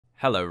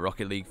Hello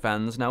Rocket League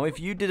fans. Now if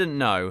you didn't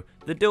know,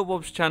 the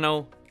Dillbobs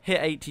channel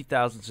hit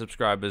 80,000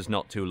 subscribers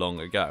not too long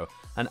ago,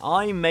 and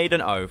I made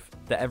an oath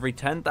that every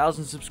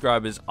 10,000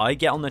 subscribers I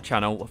get on the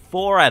channel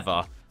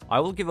forever, I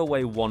will give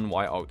away one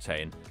White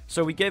Octane.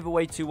 So we gave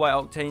away 2 White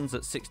Octanes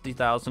at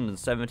 60,000 and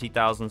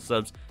 70,000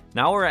 subs.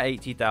 Now we're at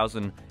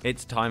 80,000,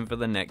 it's time for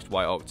the next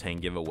White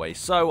Octane giveaway.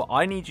 So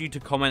I need you to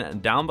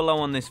comment down below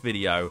on this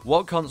video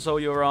what console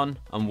you're on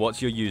and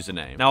what's your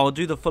username. Now I'll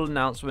do the full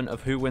announcement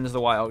of who wins the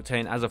White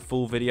Octane as a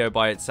full video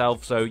by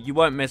itself, so you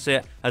won't miss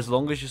it as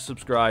long as you're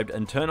subscribed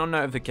and turn on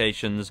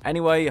notifications.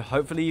 Anyway,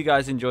 hopefully you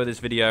guys enjoy this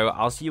video.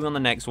 I'll see you on the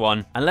next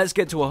one, and let's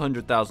get to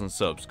 100,000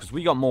 subs because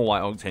we got more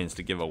White Octanes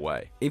to give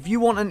away. If you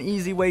want an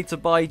easy way to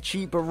buy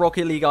cheap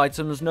Rocket League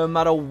items no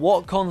matter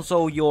what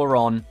console you're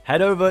on,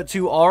 head over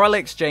to RL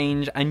Exchange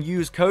and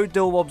use code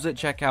Dillbobs at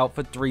checkout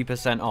for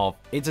 3% off.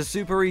 It's a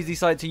super easy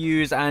site to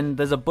use, and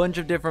there's a bunch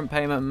of different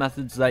payment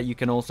methods that you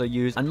can also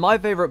use, and my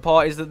favorite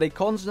part is that they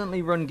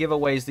constantly run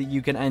giveaways that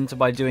you can enter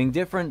by doing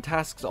different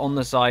tasks on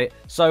the site.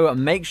 So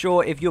make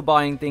sure if you're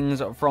buying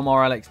things from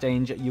RL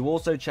Exchange, you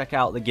also check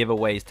out the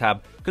giveaways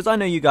tab, because I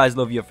know you guys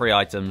love your free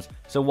items,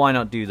 so why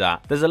not do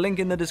that? There's a link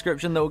in the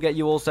description that will get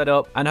you all set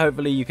up, and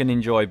hopefully you can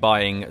enjoy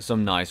buying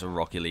some nice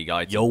Rocket League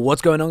items. Yo,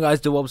 what's going on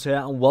guys, Dillbobs here,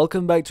 and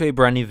welcome back to a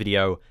brand new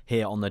video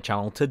here on the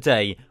channel.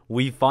 Today,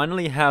 we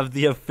finally have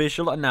the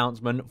official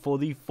announcement for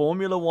the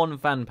Formula 1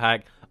 fan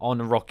pack on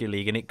Rocket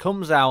League, and it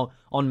comes out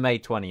on May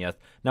 20th.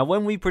 Now,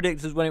 when we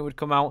predicted when it would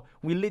come out,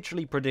 we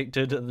literally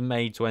predicted the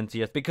May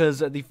 20th because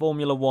the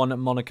Formula 1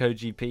 Monaco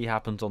GP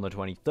happens on the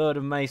 23rd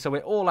of May, so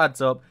it all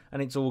adds up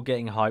and it's all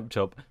getting hyped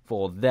up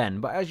for then.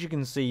 But as you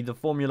can see, the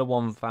Formula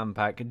 1 fan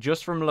pack,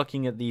 just from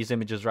looking at these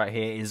images right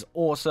here, is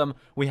awesome.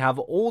 We have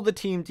all the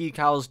team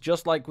decals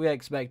just like we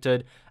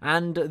expected,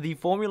 and the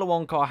Formula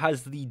 1 car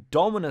has the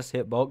Dominus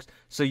hitbox,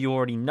 so you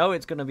already know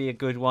it's going to be a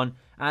good one.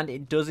 And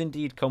it does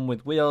indeed come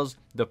with wheels,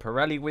 the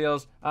Pirelli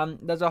wheels.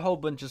 There's a whole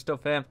bunch of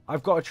stuff here.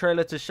 I've got a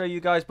trailer to show you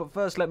guys, but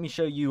first let me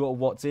show you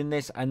what's in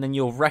this, and then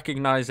you'll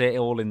recognize it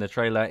all in the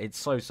trailer. It's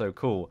so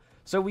cool.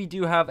 So we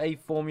do have a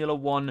Formula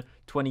 1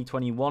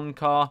 2021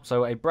 car,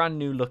 so a brand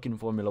new looking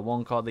Formula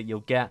 1 car that you'll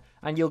get,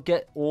 and you'll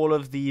get all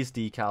of these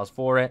decals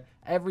for it.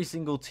 Every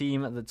single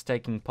team that's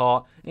taking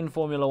part in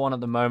Formula 1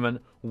 at the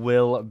moment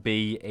will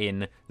be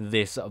in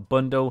this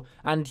bundle,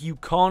 and you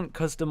can't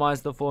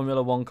customize the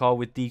Formula 1 car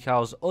with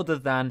decals other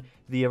than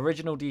the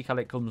original decal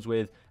it comes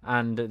with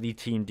and the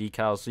team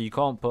decals, so you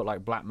can't put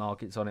like black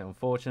markets on it,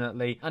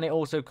 unfortunately. And it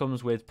also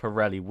comes with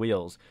Pirelli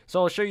wheels.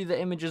 So I'll show you the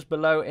images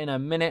below in a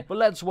minute, but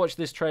let's watch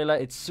this trailer.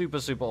 It's super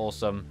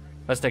awesome.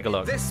 Let's take a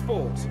look. This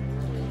sport,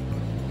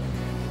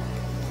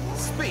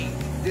 speed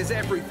is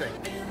everything.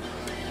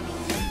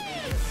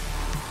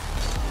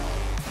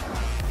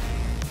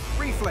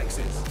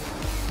 Reflexes,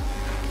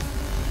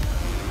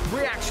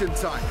 reaction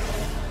time,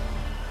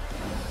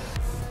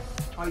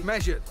 are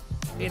measured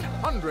in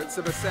hundredths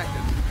of a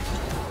second.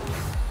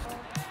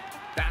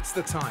 That's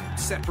the time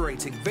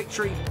separating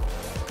victory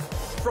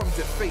from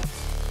defeat.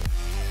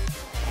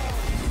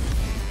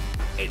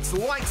 It's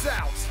lights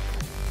out,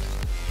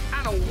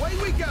 and away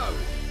we go.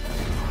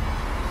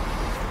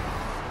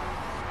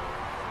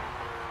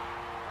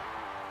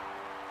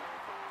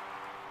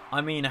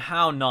 I mean,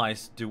 how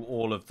nice do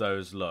all of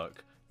those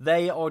look?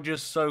 They are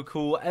just so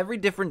cool. Every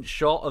different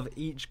shot of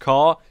each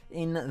car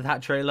in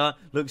that trailer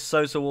looks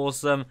so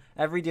awesome.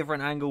 Every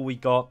different angle we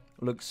got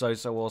looks so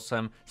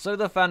awesome. So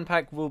the fan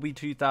pack will be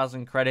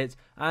 2,000 credits,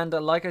 and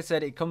like I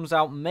said, it comes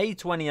out May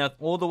 20th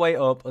all the way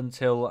up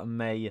until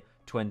May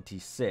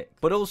 26.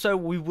 But also,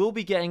 we will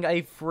be getting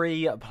a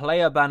free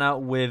player banner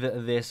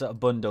with this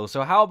bundle.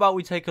 So how about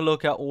we take a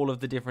look at all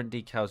of the different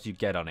decals you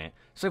get on it.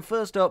 So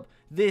first up,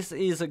 this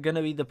is going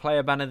to be the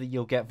player banner that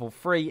you'll get for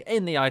free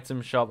in the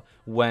item shop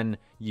when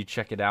you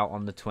check it out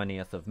on the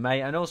 20th of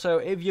May. And also,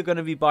 if you're going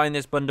to be buying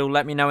this bundle,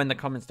 let me know in the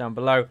comments down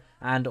below.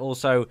 And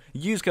also,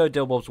 use code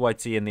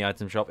DillbobsYT in the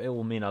item shop. It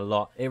will mean a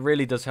lot. It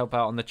really does help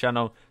out on the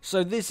channel.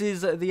 So this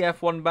is the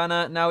F1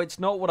 banner. Now, it's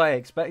not what I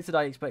expected.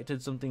 I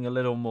expected something a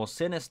little more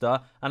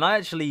sinister, and I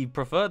actually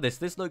prefer this.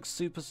 This looks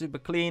super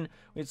clean.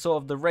 It's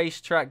sort of the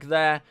racetrack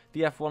there.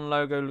 The F1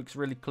 logo looks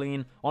really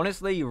clean.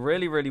 Honestly,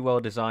 really well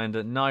designed.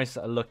 Nice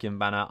looking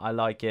banner. I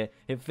like it.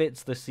 It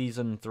fits the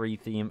Season 3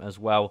 theme as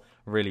well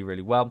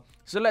really well.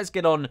 So let's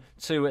get on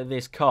to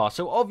this car.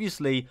 So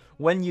obviously,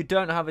 when you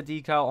don't have a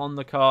decal on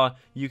the car,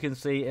 you can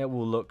see it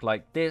will look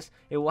like this.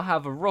 It will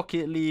have a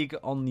Rocket League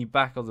on the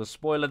back of the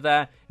spoiler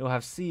there. It will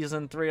have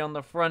Season 3 on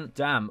the front.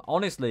 Damn,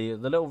 honestly,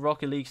 the little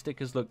Rocket League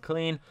stickers look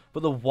clean,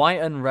 but the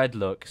white and red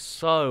look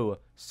so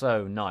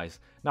nice.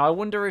 Now, I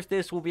wonder if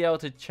this will be able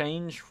to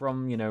change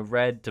from, you know,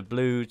 red to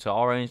blue to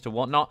orange to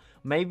whatnot.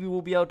 Maybe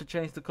we'll be able to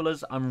change the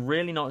colors. I'm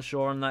really not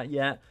sure on that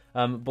yet,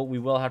 but we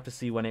will have to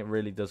see when it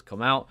really does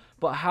come out.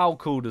 But how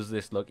cool does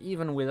this look?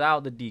 Even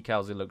without the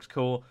decals, it looks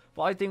cool.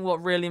 But I think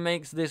what really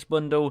makes this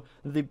bundle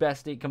the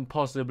best it can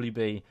possibly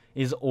be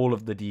is all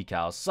of the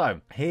decals.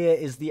 So, here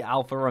is the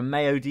Alfa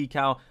Romeo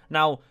decal.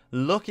 Now,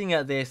 looking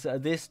at this,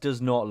 this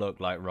does not look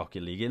like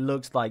Rocket League. It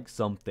looks like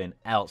something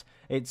else.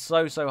 It's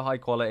so high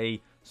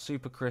quality.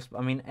 super crisp.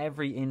 I mean,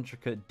 every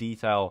intricate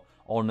detail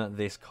on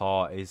this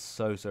car is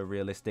so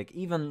realistic.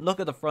 Even look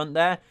at the front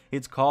there,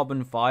 it's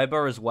carbon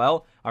fiber as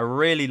well. I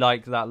really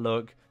like that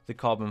look, the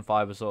carbon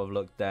fiber sort of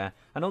look there.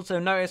 And also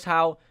notice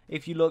how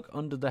if you look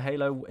under the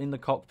halo in the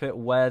cockpit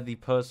where the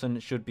person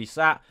should be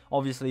sat,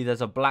 obviously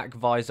there's a black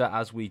visor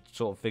as we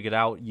sort of figured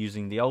out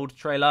using the old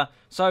trailer.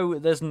 So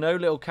there's no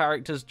little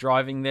characters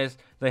driving this.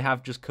 They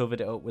have just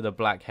covered it up with a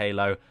black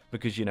halo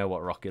because you know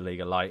what Rocket League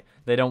are like.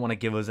 They don't want to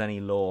give us any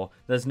lore.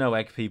 There's no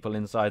egg people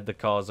inside the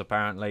cars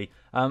apparently.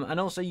 And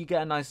also you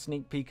get a nice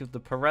sneak peek of the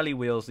Pirelli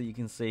wheels that you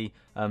can see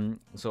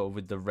sort of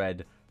with the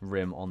red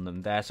rim on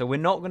them there. So we're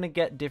not going to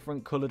get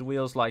different coloured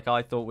wheels like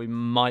I thought we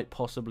might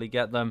possibly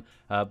get them,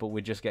 but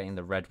we're just getting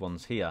the red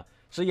ones here.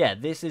 So yeah,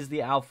 this is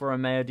the Alfa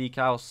Romeo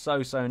decal,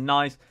 so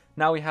nice.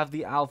 Now we have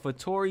the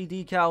AlphaTauri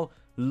decal.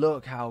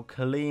 Look how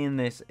clean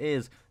this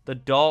is. The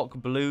dark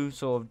blue,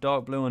 sort of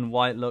dark blue and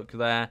white look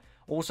there.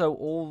 Also,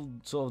 all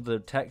sort of the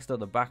text at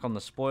the back on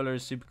the spoiler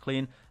is super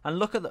clean. And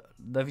look at the...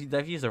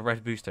 They've used a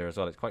red boost here as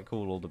well. It's quite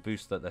cool, all the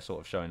boosts that they're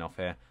sort of showing off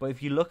here. But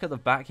if you look at the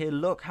back here,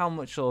 look how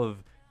much sort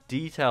of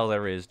detail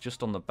there is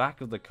just on the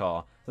back of the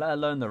car, let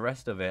alone the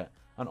rest of it.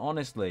 And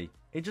honestly,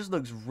 it just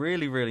looks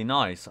really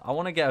nice. I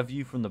want to get a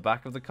view from the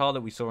back of the car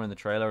that we saw in the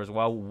trailer as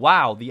well.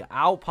 Wow, the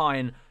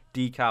Alpine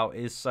decal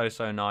is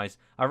so nice.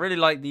 I really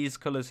like these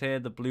colors here,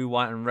 the blue,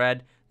 white and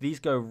red. These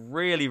go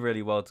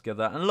really well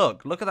together. And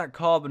look at that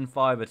carbon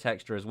fiber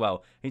texture as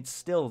well. It's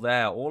still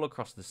there all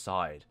across the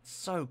side.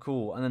 So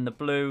cool. And then the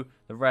blue,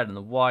 the red and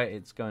the white,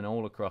 it's going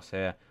all across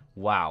here.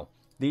 Wow.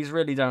 These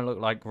really don't look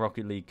like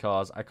Rocket League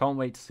cars. I can't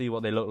wait to see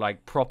what they look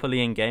like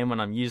properly in game when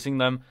I'm using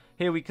them.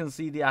 Here we can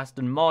see the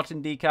Aston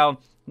Martin decal.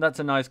 That's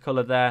a nice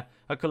colour there.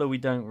 A colour we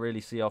don't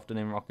really see often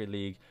in Rocket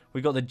League.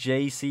 We got the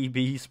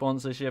JCB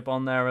sponsorship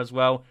on there as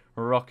well.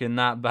 Rocking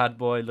that bad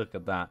boy. Look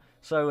at that.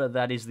 So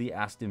that is the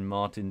Aston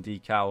Martin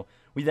decal.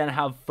 We then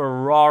have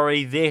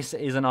Ferrari. This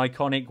is an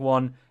iconic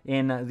one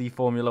in the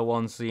Formula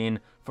 1 scene.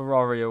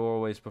 Ferrari are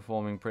always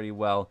performing pretty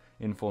well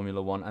in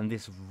Formula 1. And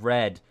this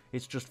red,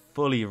 it's just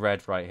fully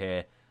red right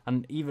here.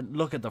 And even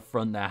look at the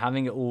front there,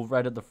 having it all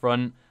red at the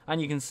front.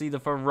 And you can see the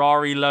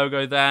Ferrari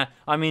logo there.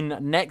 I mean,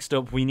 next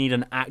up, we need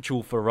an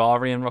actual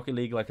Ferrari in Rocket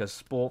League, like a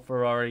sport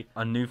Ferrari.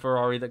 A new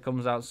Ferrari that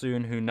comes out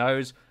soon, who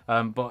knows?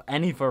 But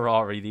any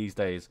Ferrari these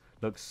days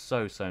looks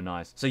so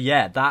nice. So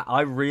yeah,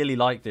 I really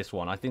like this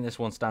one. I think this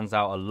one stands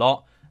out a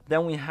lot.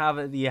 Then we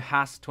have the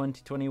Haas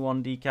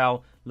 2021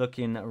 decal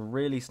looking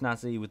really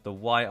snazzy with the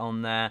white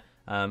on there.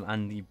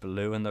 And the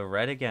blue and the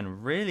red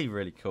again.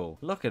 Really cool.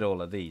 Look at all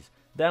of these.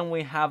 Then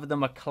we have the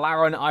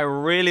McLaren. I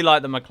really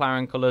like the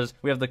McLaren colours.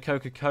 We have the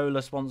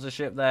Coca-Cola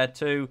sponsorship there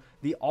too.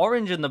 The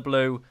orange and the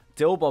blue,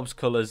 Dillbob's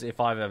colours if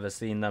I've ever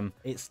seen them.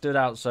 It stood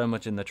out so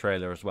much in the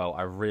trailer as well.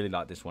 I really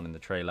like this one in the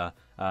trailer.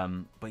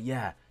 But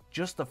yeah,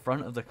 just the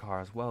front of the car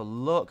as well.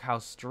 Look how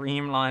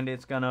streamlined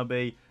it's going to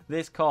be.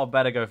 This car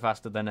better go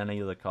faster than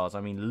any other cars.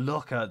 I mean,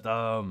 look at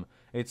them.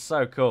 It's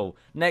so cool.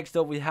 Next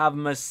up, we have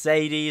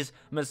Mercedes.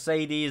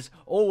 Mercedes,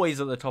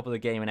 always at the top of the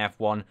game in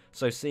F1.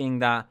 So seeing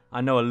that, I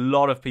know a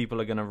lot of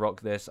people are going to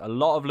rock this. A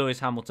lot of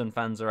Lewis Hamilton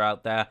fans are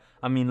out there.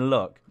 I mean,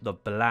 look, the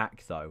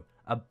black, though.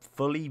 A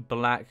fully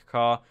black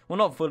car. Well,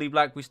 not fully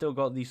black. We still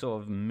got these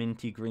sort of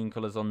minty green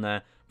colours on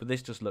there. But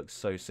this just looks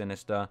so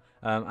sinister.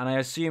 And I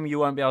assume you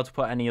won't be able to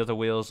put any other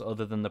wheels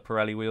other than the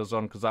Pirelli wheels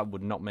on, because that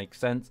would not make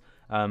sense.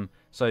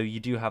 So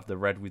you do have the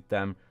red with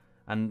them.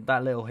 And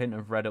that little hint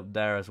of red up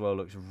there as well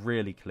looks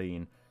really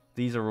clean.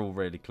 These are all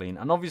really clean.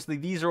 And obviously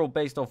these are all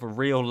based off of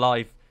real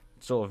life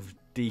sort of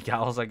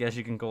decals, I guess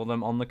you can call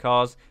them, on the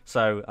cars.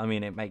 So, I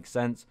mean, it makes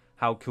sense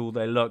how cool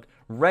they look.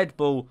 Red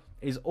Bull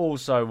is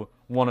also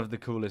one of the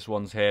coolest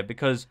ones here,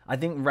 because I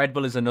think Red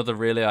Bull is another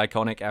really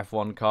iconic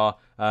F1 car,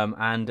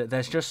 and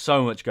there's just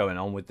so much going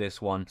on with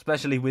this one,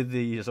 especially with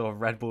the sort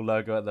of Red Bull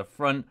logo at the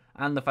front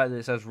and the fact that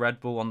it says Red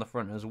Bull on the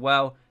front as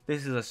well.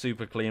 This is a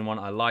super clean one.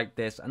 I like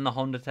this, and the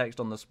Honda text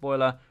on the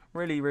spoiler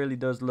really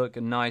does look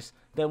nice.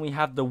 Then we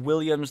have the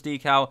Williams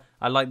decal.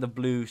 I like the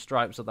blue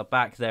stripes at the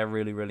back. They're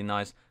really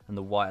nice, and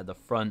the white at the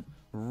front.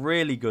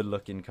 Really good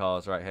looking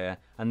cars right here,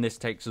 and this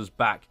takes us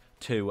back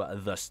to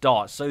the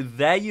start. So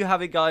there you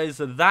have it, guys.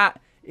 That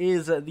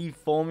is the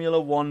Formula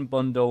 1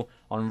 bundle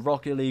on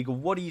Rocket League.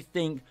 What do you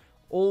think?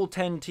 All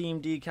 10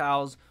 team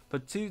decals for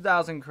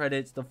 2,000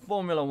 credits, the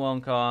Formula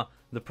 1 car,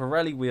 the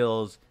Pirelli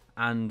wheels,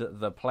 and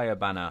the player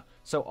banner.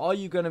 So are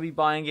you going to be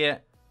buying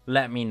it?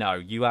 Let me know.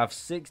 You have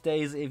 6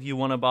 days if you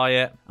want to buy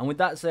it. And with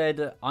that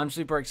said, I'm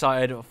super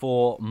excited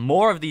for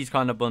more of these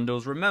kind of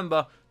bundles.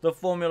 Remember, the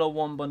Formula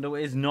 1 bundle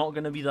is not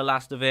going to be the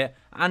last of it.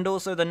 And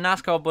also the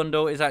NASCAR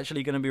bundle is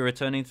actually going to be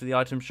returning to the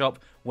item shop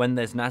when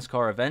there's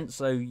NASCAR events.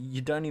 So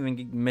you don't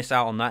even miss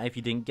out on that if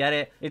you didn't get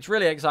it. It's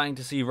really exciting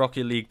to see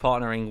Rocket League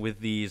partnering with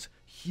these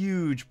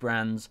huge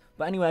brands.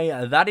 But anyway,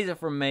 that is it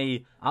from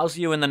me. I'll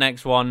see you in the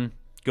next one.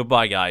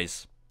 Goodbye,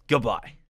 guys. Goodbye.